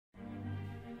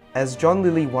As John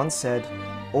Lilly once said,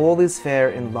 all is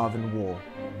fair in love and war.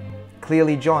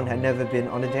 Clearly John had never been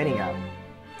on a dating app.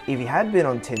 If he had been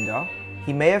on Tinder,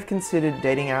 he may have considered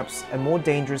dating apps a more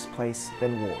dangerous place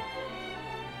than war.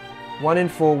 1 in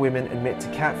 4 women admit to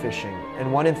catfishing,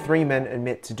 and 1 in 3 men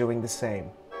admit to doing the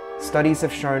same. Studies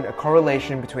have shown a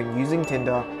correlation between using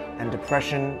Tinder and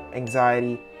depression,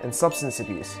 anxiety, and substance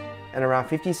abuse, and around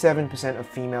 57% of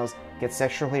females get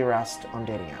sexually harassed on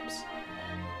dating apps.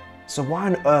 So why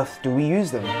on earth do we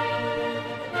use them?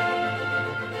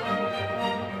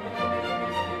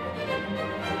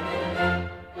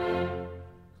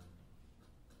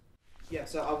 Yeah,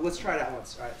 so let's try it out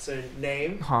once. Alright, so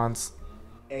name, Hans,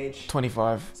 age,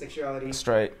 25, sexuality,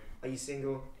 straight, are you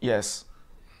single? yes,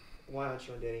 Why aren't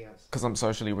you on dating apps? because I'm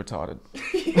socially retarded.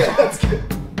 Yeah, that's good.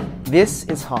 This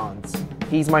is Hans.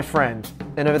 He's my friend,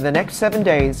 and over the next 7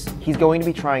 days, he's going to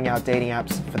be trying out dating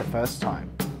apps for the first time.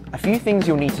 A few things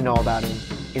you'll need to know about him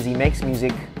is he makes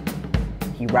music,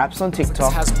 he raps on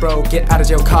TikTok. Bro, get out of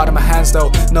jail card in my hands though.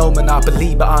 No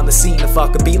monopoly, but on the scene, the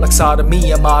fuck a beat like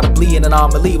sodomy. I'm audibly in an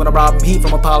anomaly when I rob him heat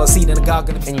from a policy and a gog.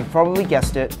 And you probably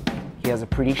guessed it, he has a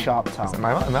pretty sharp tongue. Am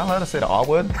I allowed to say the R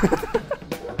word?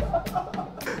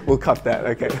 We'll cut that,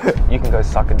 okay. You can go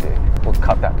suck a dick. We'll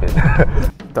cut that bit.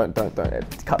 Don't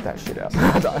cut that shit out.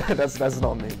 that's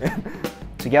not me, man.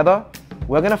 Together,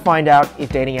 we're gonna find out if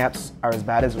dating apps are as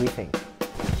bad as we think.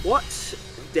 What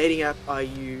dating app are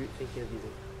you thinking of using?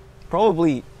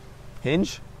 Probably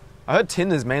Hinge. I heard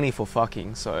Tinder's mainly for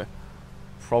fucking, so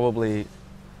probably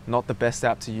not the best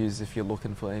app to use if you're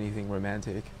looking for anything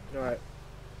romantic. Alright.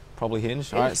 Probably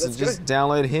Hinge. Alright, so let's just go.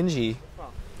 download Hingey.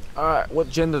 Alright, what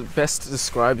gender best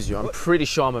describes you? I'm pretty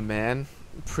sure I'm a man.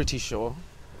 I'm pretty sure.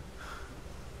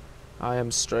 I am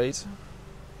straight.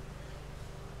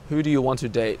 Who do you want to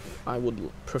date? I would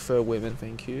prefer women,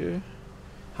 thank you.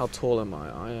 How tall am I?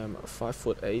 I am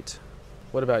 5'8".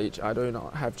 What about you? I do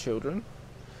not have children,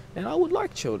 and I would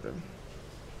like children.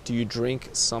 Do you drink?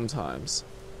 Sometimes.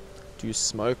 Do you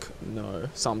smoke? No,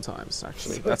 sometimes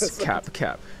actually. That's cap.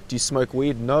 Do you smoke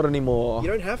weed? Not anymore. You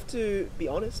don't have to be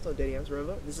honest on dating apps,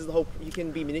 remember? This is the whole, you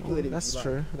can be manipulative. That's if you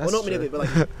true. like. That's well, not true.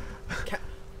 manipulative, but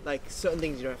like certain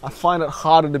things you don't have I to. find it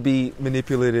harder to be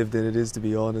manipulative than it is to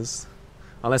be honest.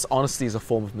 Unless honesty is a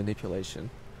form of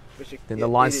manipulation. Then the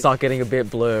lines start getting a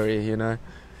bit blurry, you know?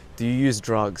 Do you use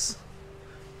drugs?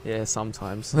 Yeah,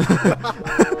 sometimes.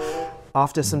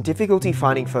 After some difficulty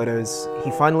finding photos,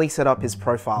 he finally set up his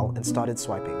profile and started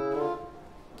swiping.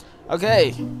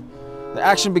 Okay, the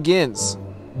action begins.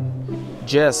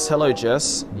 Jess, hello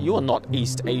Jess. You are not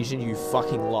East Asian, you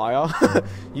fucking liar.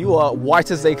 You are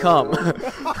white as they come.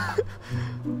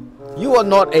 You are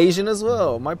not Asian as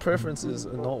well. My preferences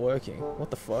are not working. What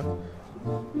the fuck?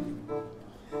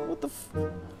 What the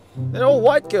They're all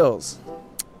white girls.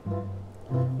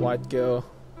 White girl.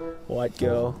 White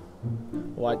girl.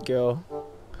 White girl.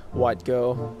 White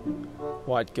girl.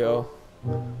 White girl.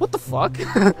 What the fuck?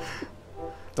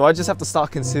 Do I just have to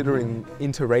start considering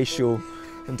interracial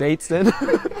dates then?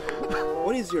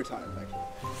 What is your type,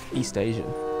 actually? East Asian.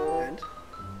 And?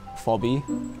 Phobby.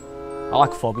 I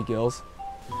like phobby girls.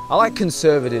 I like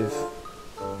conservative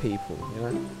people, you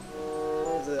know?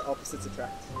 The opposites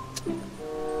attract.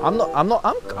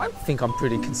 I think I'm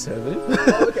pretty conservative.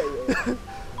 Oh, okay, yeah.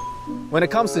 When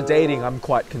it comes to dating, I'm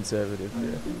quite conservative,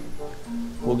 yeah.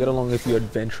 We'll get along if you're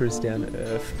adventurous, down to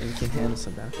earth, and you can handle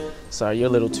some bad. Sorry, you're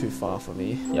a little too far for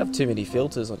me. You have too many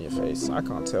filters on your face. I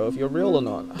can't tell if you're real or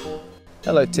not.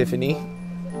 Hello, Tiffany.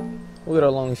 We'll get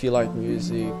along if you like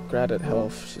music. Grad at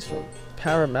Health. She's from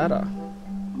Parramatta.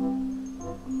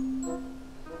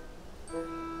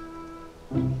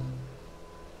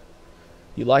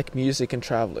 You like music and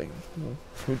traveling.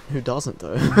 Who doesn't,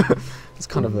 though? It's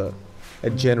kind of a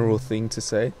general thing to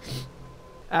say.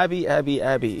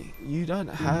 Abby, you don't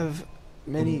have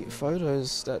many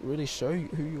photos that really show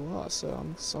who you are, so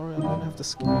I'm sorry I'm gonna have to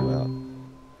skip you out.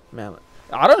 Man,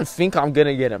 I don't think I'm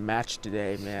gonna get a match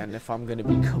today, man, if I'm gonna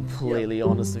be completely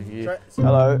honest with you.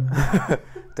 Hello.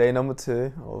 Day number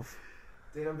 2 of...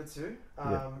 Day number 2?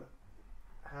 Yeah.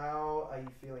 How are you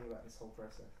feeling about this whole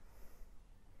process?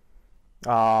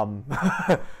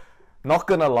 Not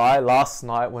gonna lie, last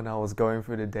night when I was going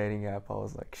through the dating app, I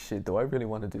was like, shit, do I really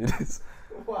want to do this?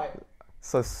 Why?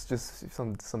 So it's just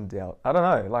some doubt. I don't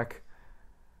know, like,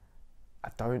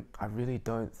 I really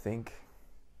don't think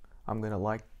I'm gonna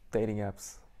like dating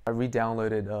apps. I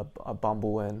re-downloaded a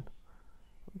Bumble and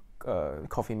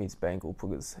Coffee Meets Bagel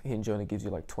because Hinge only gives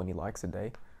you like 20 likes a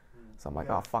day. So I'm like,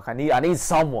 oh fuck, I need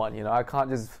someone, you know. I can't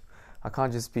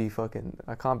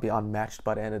be unmatched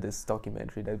by the end of this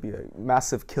documentary. That'd be a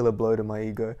massive killer blow to my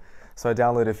ego. So I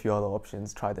downloaded a few other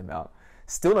options, tried them out.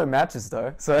 Still no matches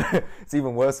though, so it's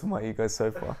even worse for my ego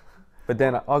so far. But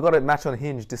then I got a match on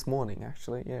Hinge this morning,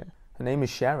 actually, yeah. Her name is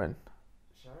Sharon.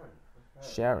 Sharon.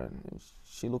 Okay. Sharon.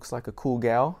 She looks like a cool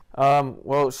gal.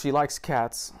 Well, she likes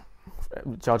cats,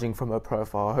 judging from her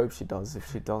profile. I hope she does.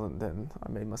 If she doesn't, then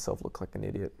I made myself look like an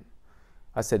idiot.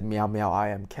 I said, meow, meow, I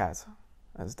am cat,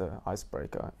 as the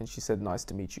icebreaker. And she said, nice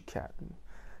to meet you, cat. And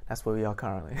that's where we are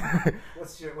currently.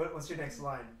 What's your next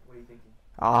line? What are you thinking?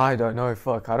 I don't know,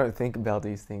 fuck. I don't think about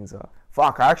these things.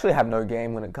 Fuck, I actually have no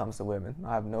game when it comes to women.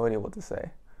 I have no idea what to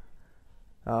say.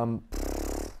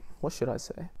 What should I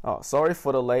say? Oh, sorry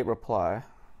for the late reply.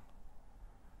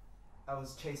 I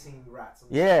was chasing rats.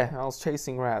 Yeah, I was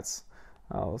chasing rats.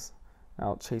 I was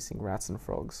out chasing rats and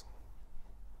frogs.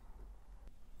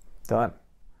 Done.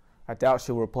 I doubt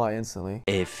she'll reply instantly.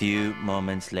 A few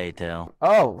moments later.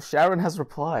 Oh, Sharon has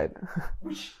replied.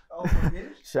 Oh, from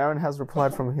Hinge? Sharon has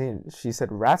replied from Hinge. She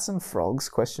said, rats and frogs,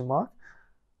 question mark.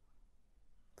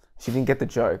 She didn't get the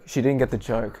joke. She didn't get the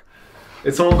joke.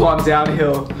 It's all gone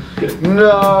downhill.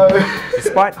 No!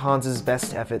 Despite Hans's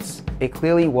best efforts, it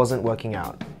clearly wasn't working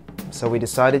out. So we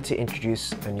decided to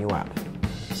introduce a new app.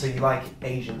 So you like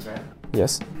Asians, right?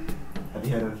 Yes. Have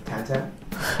you heard of Tantan?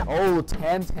 Oh,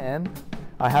 Tantan.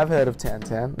 I have heard of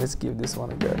Tantan. Let's give this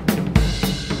one a go.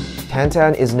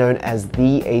 Tantan is known as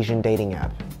the Asian dating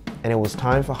app, and it was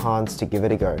time for Hans to give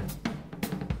it a go.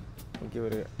 I'll give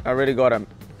it a go. I already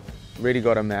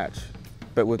got a match,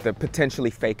 but with a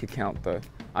potentially fake account though.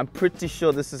 I'm pretty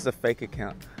sure this is a fake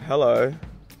account. Hello,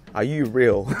 are you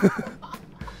real?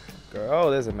 Oh,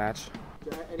 there's a match.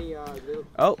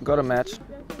 Oh, got a match.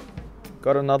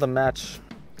 Got another match.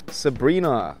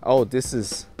 Sabrina. Oh, this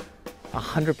is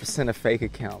 100% a fake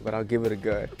account, but I'll give it a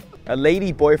go. A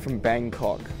lady boy from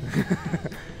Bangkok.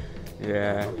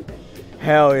 Yeah.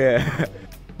 Hell yeah.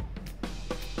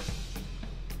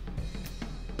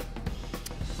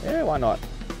 Yeah, why not?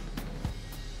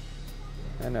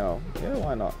 I know. Yeah,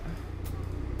 why not?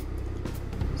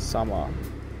 Summer.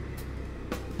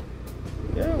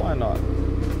 Yeah, why not?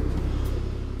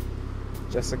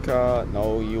 Jessica,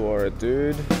 no, you are a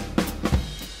dude.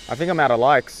 I think I'm out of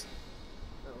likes.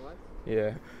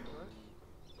 Yeah.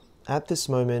 At this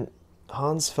moment,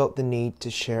 Hans felt the need to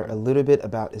share a little bit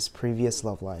about his previous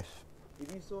love life.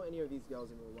 If you saw any of these girls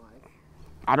in real life,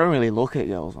 I don't really look at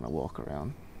girls when I walk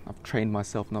around. I've trained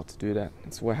myself not to do that.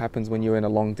 It's what happens when you're in a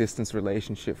long distance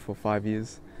relationship for 5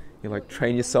 years. You like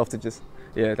train yourself to just,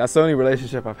 yeah, that's the only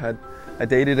relationship I've had. I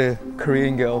dated a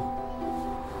Korean girl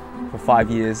for 5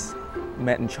 years,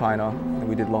 met in China, and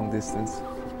we did long distance.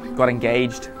 Got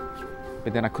engaged,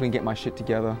 but then I couldn't get my shit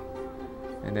together.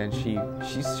 And then she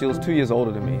was 2 years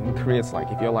older than me. In Korea, it's like,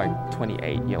 if you're like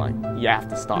 28, you have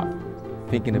to start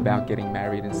thinking about getting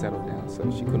married and settled down. So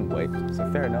she couldn't wait.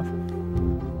 So fair enough.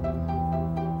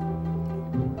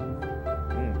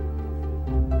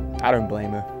 I don't blame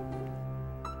her.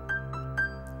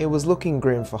 It was looking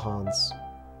grim for Hans,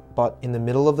 but in the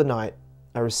middle of the night,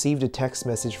 I received a text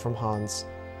message from Hans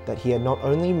that he had not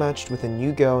only matched with a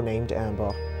new girl named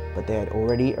Amber, but they had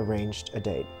already arranged a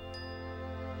date.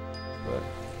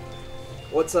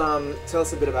 Tell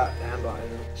us a bit about Amber.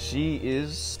 She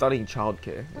is studying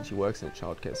childcare and she works in a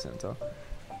childcare center.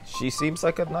 She seems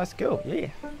like a nice girl, yeah.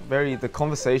 The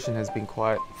conversation has been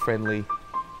quite friendly.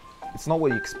 It's not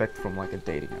what you expect from like a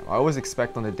dating app. I always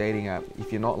expect on a dating app,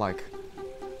 if you're not like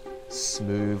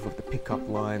smooth with the pickup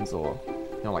lines or,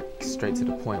 you know, like straight to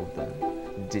the point with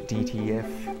the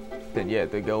DTF, then yeah,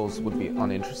 the girls would be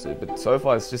uninterested. But so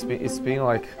far it's been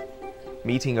like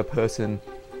meeting a person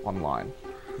online,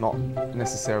 not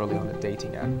necessarily on a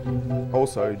dating app.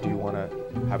 Also, do you want to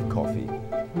have coffee?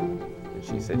 And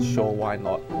she said, sure, why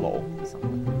not, lol.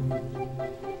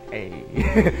 Hey,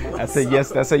 that's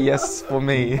a yes for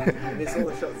me.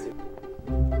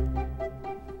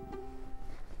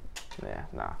 Yeah,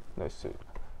 nah, no suit.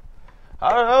 I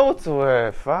don't know what to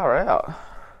wear, far out.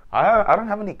 I don't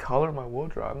have any color in my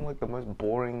wardrobe. I'm like the most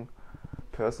boring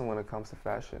person when it comes to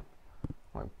fashion.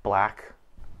 Like black,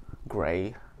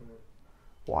 grey,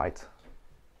 white,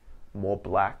 more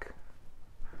black,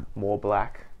 more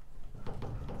black,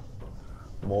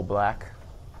 more black.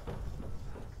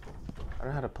 I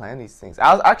don't know how to plan these things.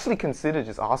 I was actually considered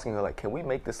just asking her, like, can we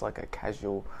make this like a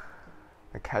casual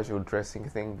dressing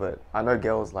thing? But I know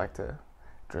girls like to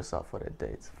dress up for their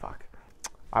dates. Fuck.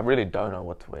 I really don't know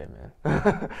what to wear,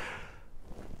 man.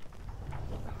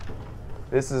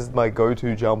 This is my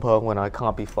go-to jumper when I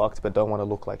can't be fucked but don't want to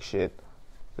look like shit.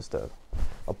 Just a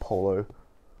polo.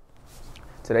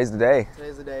 Today's the day.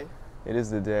 today's the day. It is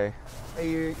the day. Are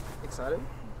you excited?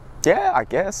 Yeah, I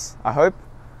guess. I hope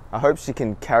I hope she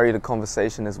can carry the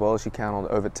conversation as well as she can on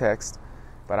over text.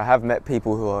 But I have met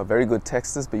people who are very good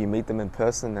texters, but you meet them in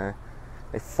person,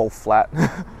 they fall flat.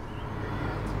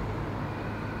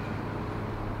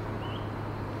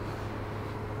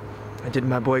 I did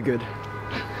my boy good.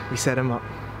 We set him up.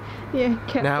 Yeah,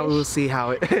 catfish. Now we'll see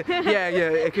how it... yeah,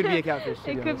 it could be a catfish.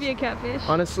 It could be a catfish.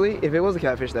 Honestly, if it was a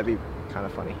catfish, that'd be kind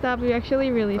of funny. That'd be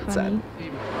actually really funny. Sad.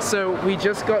 So we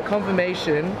just got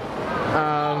confirmation.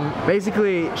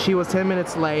 Basically, she was 10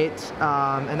 minutes late,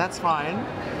 and that's fine.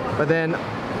 But then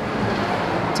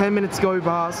 10 minutes go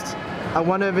past. I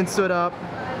wouldn't have been stood up.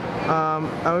 I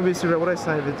wouldn't be stood up. What did I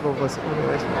say?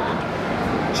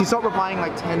 She stopped replying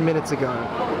like 10 minutes ago.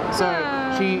 So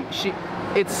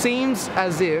it seems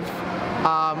as if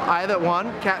either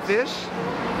one, catfish,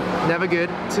 never good.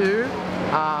 Two,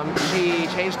 she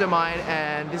changed her mind,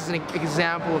 and this is an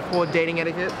example of poor dating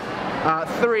etiquette.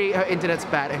 Three, her internet's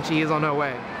bad and she is on her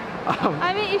way.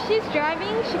 I mean, if she's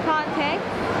driving, she can't text.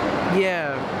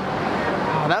 Yeah.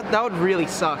 Oh, that would really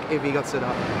suck if he got stood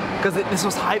up. Because this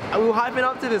was hype. We were hyping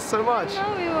up to this so much.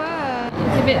 No, we were.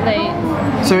 It's a bit late.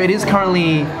 So it is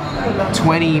currently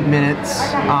 20 minutes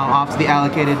after the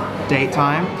allocated date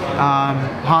time.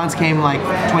 Hans came like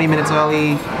 20 minutes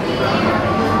early.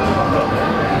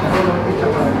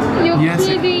 You're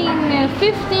kidding.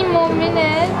 15 more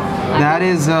minutes. That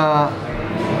is, wow.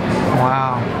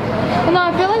 No,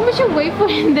 I feel like we should wait for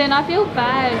him then. I feel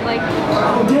bad. Like.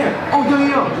 Oh, damn. Oh,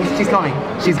 no. She's coming.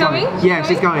 She's coming? Yeah,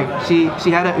 she's coming. She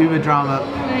had an Uber drama.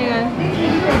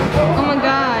 Oh my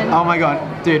god. Oh my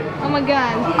god, dude. Oh my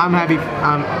god. I'm happy.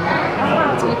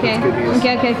 Okay.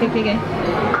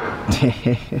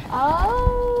 Okay.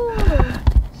 Oh.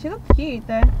 She looked cute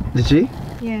though. Did she?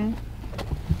 Yeah.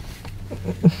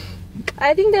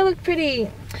 I think they look pretty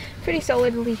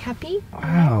solidly happy.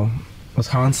 Wow. Was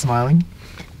Hans smiling?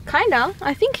 Kinda.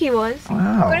 I think he was.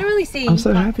 Wow. I couldn't really see. I'm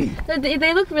so happy.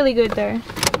 They look really good though.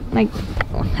 Like,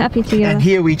 happy together. And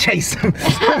here we chase them.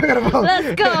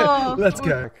 Let's go. Let's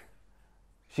go.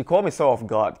 She caught me so off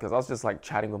guard because I was just like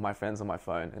chatting with my friends on my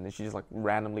phone, and then she just like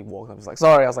randomly walked up. I was like,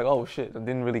 sorry. I was like, oh shit. I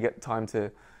didn't really get time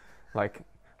to, like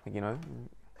you know.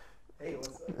 Hey, what's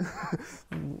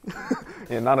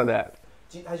Yeah, none of that.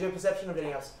 Has your perception of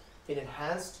dating apps been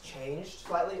enhanced, changed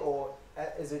slightly, or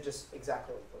is it just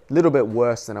exactly what you thought? A little bit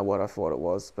worse than what I thought it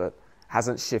was, but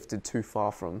hasn't shifted too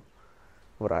far from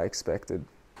what I expected.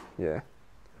 Yeah.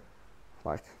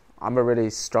 Like, I'm already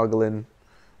struggling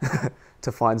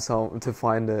to find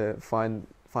a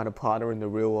partner in the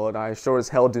real world. I sure as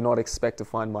hell do not expect to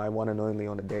find my one and only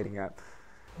on a dating app.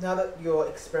 Now that your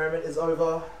experiment is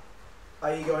over,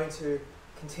 are you going to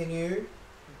continue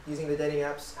using the dating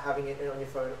apps, having it on your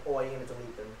phone, or are you going to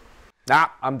delete them? Nah,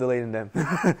 I'm deleting them.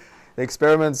 The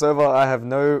experiment's over. I have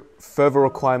no further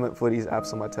requirement for these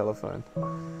apps on my telephone.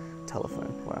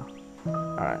 Wow.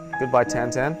 Alright, goodbye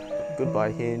Tantan.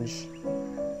 Goodbye Hinge.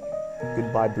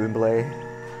 Goodbye Boomblay.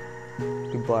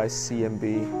 Goodbye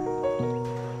CMB.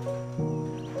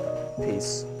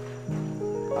 Peace.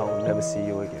 I will never see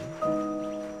you again.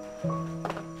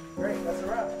 Great, that's a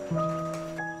wrap.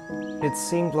 It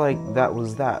seemed like that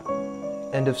was that.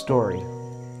 End of story.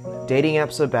 Dating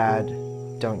apps are bad,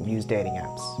 don't use dating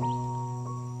apps.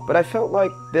 But I felt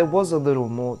like there was a little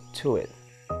more to it.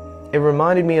 It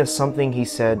reminded me of something he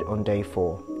said on day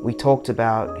 4. We talked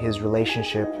about his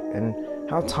relationship and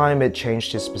how time had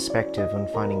changed his perspective on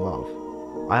finding love.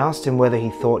 I asked him whether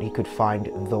he thought he could find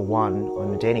the one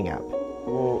on a dating app.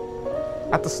 Well,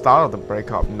 at the start of the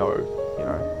breakup, no. You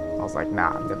know, I was like,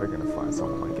 nah, I'm never gonna find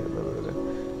someone like it.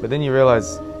 But then you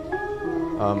realize,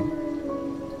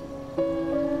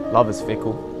 love is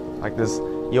fickle. Like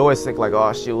you always think like,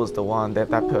 oh, she was the one, that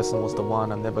person was the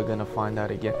one, I'm never gonna find that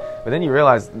again. But then you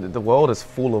realize the world is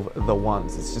full of the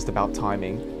ones. It's just about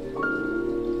timing.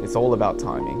 It's all about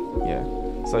timing, yeah.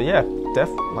 So yeah,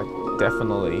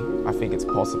 definitely, I think it's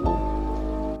possible.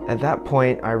 At that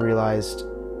point, I realized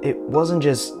it wasn't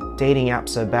just dating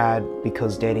apps are bad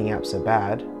because dating apps are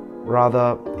bad.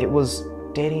 Rather, it was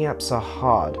dating apps are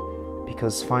hard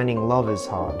because finding love is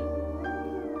hard.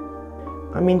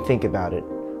 I mean, think about it.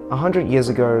 100 years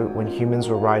ago, when humans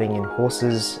were riding in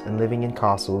horses and living in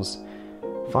castles,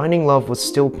 finding love was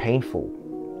still painful,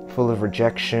 full of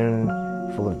rejection,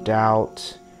 full of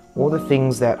doubt, all the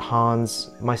things that Hans,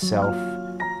 myself,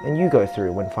 and you go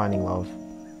through when finding love.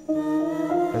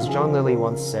 As John Lilly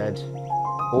once said,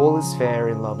 all is fair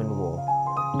in love and war,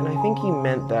 and I think he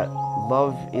meant that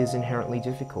love is inherently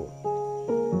difficult.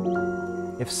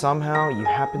 If somehow you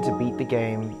happen to beat the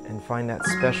game and find that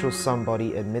special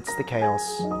somebody amidst the chaos,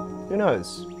 who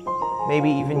knows, maybe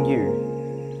even you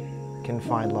can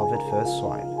find love at first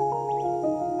swipe.